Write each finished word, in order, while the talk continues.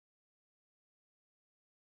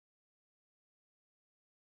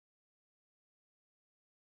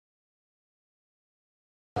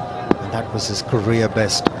That was his career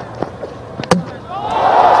best.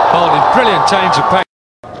 Holding, brilliant change of pace.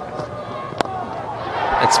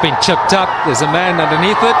 It's been chipped up. There's a man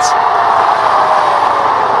underneath it.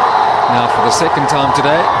 Now for the second time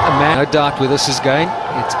today, a man, no doubt where this is going.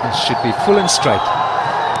 It should be full and straight.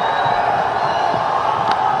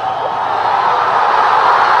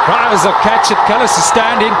 Cries of catch it. Cullis is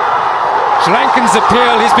standing. Sri Lankan's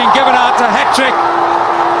appeal. He's been given out a hat-trick.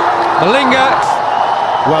 Malinga.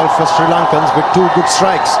 Well for Sri Lankans with 2 good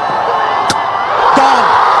strikes. Gone!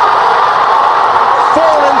 4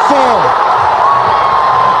 and 4.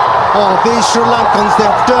 Oh, these Sri Lankans, they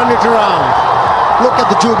have turned it around. Look at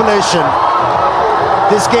the jubilation.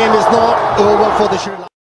 This game is not over for the Sri Lankans.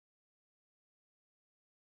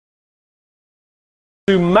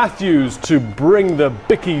 To Matthews to bring the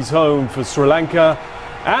bickies home for Sri Lanka.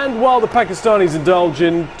 And while the Pakistanis indulge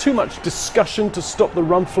in too much discussion to stop the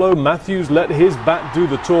run flow, Matthews let his bat do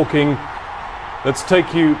the talking. Let's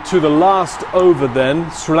take you to the last over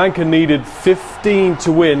then. Sri Lanka needed 15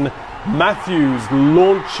 to win. Matthews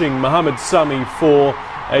launching Mohammad Sami for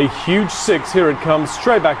a huge 6. Here it comes,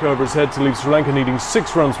 straight back over his head to leave Sri Lanka needing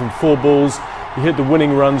 6 runs from 4 balls. He hit the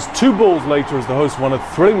winning runs 2 balls later as the hosts won a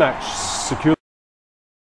thrilling match, secure.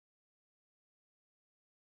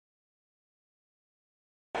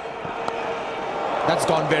 That's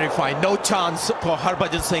gone very fine. No chance for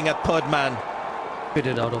Harbhajan Singh at third man.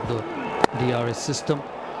 Fitted out of the DRS system.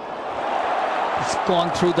 It's gone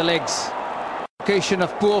through the legs. Occasion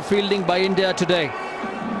of poor fielding by India today.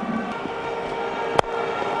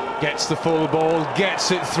 Gets the full ball,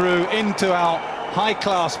 gets it through into our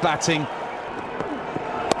high-class batting.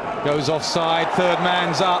 Goes offside, third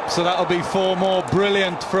man's up, so that'll be 4 more.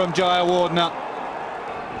 Brilliant from Jayawardene.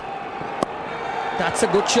 That's a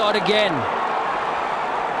good shot again.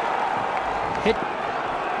 Hit.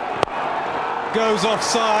 Goes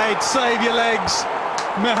offside, save your legs.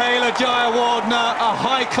 Mahela Jayawardene, a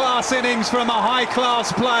high-class innings from a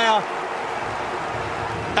high-class player.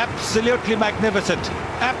 Absolutely magnificent,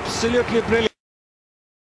 absolutely brilliant.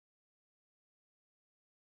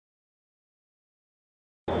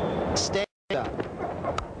 Stand up.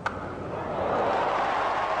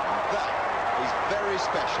 That is very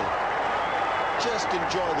special. Just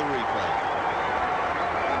enjoy the replay.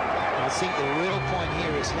 I think the real point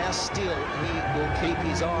here is how still he will keep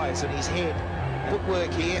his eyes and his head.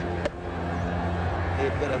 Footwork here.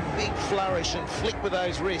 They've got a big flourish and flick with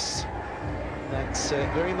those wrists. That's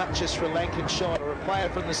very much a Sri Lankan shot, or a player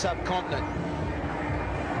from the subcontinent.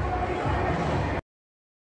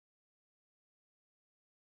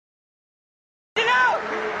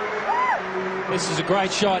 This is a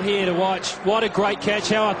great shot here to watch. What a great catch.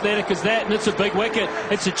 How athletic is that? And it's a big wicket.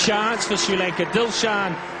 It's a chance for Sri Lanka.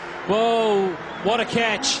 Dilshan. Whoa, what a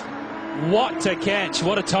catch. What a catch.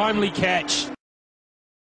 What a timely catch.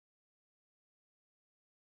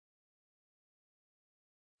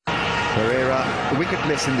 Pereira,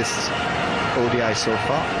 wicketless in this ODI so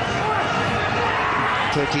far.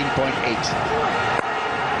 13.8.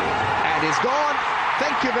 And he's gone.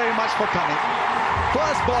 Thank you very much for coming.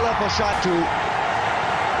 First bowler for shot 2. And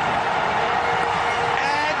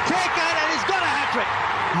taken, and he's got a hat-trick.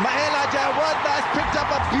 Mahela Jayawardene has picked up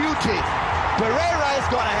a beauty. Pereira has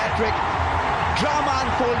got a hat-trick. Drama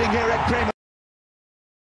unfolding here at Premier.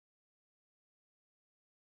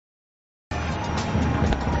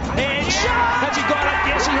 Has he got it?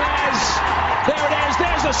 Yes, he has. There it is.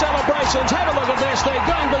 There's the celebrations. Have a look at this. They're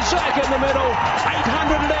going berserk in the middle.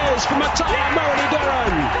 800 it is from Mataya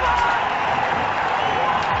Muralidharan.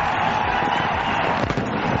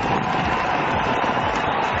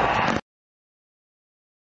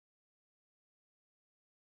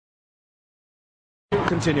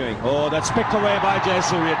 Continuing. Oh, that's picked away by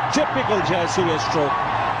Jayasuriya. Typical Jayasuriya stroke.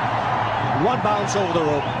 1 bounce over the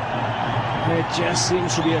rope. It just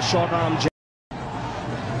seems to be a short arm.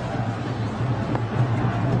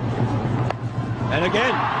 And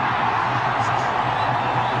again,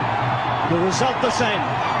 the result the same.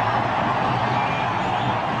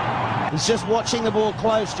 He's just watching the ball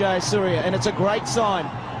close, Jayasuriya, and it's a great sign.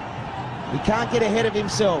 He can't get ahead of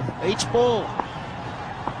himself. Each ball.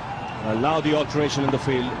 Allow the alteration in the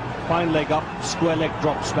field. Fine leg up, square leg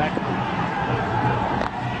drops back.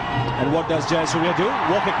 And what does Jayasuriya do?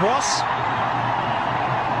 Walk across.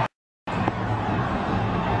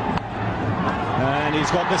 And he's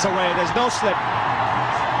got this away. There's no slip.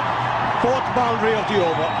 4th boundary of the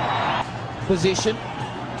over. Position.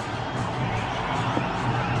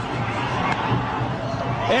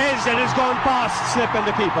 And it's gone past slip and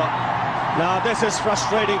the keeper. Now this is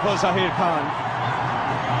frustrating for Zahir Khan.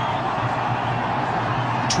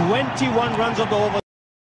 21 runs on the over.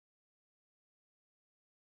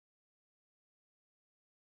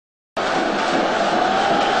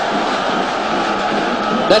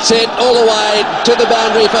 That's it, all the way to the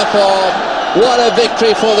boundary for 4. What a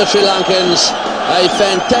victory for the Sri Lankans. A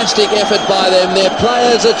fantastic effort by them. Their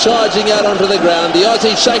players are charging out onto the ground. The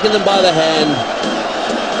Aussies shaking them by the hand.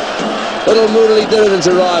 Little Murali Dhillon's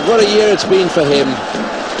arrived. What a year it's been for him.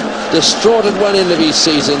 Distraught at one end of his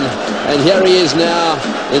season, and here he is now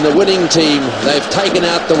in the winning team. They've taken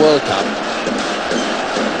out the World Cup.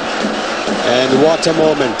 And what a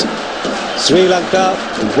moment. Sri Lanka,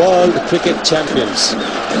 world cricket champions.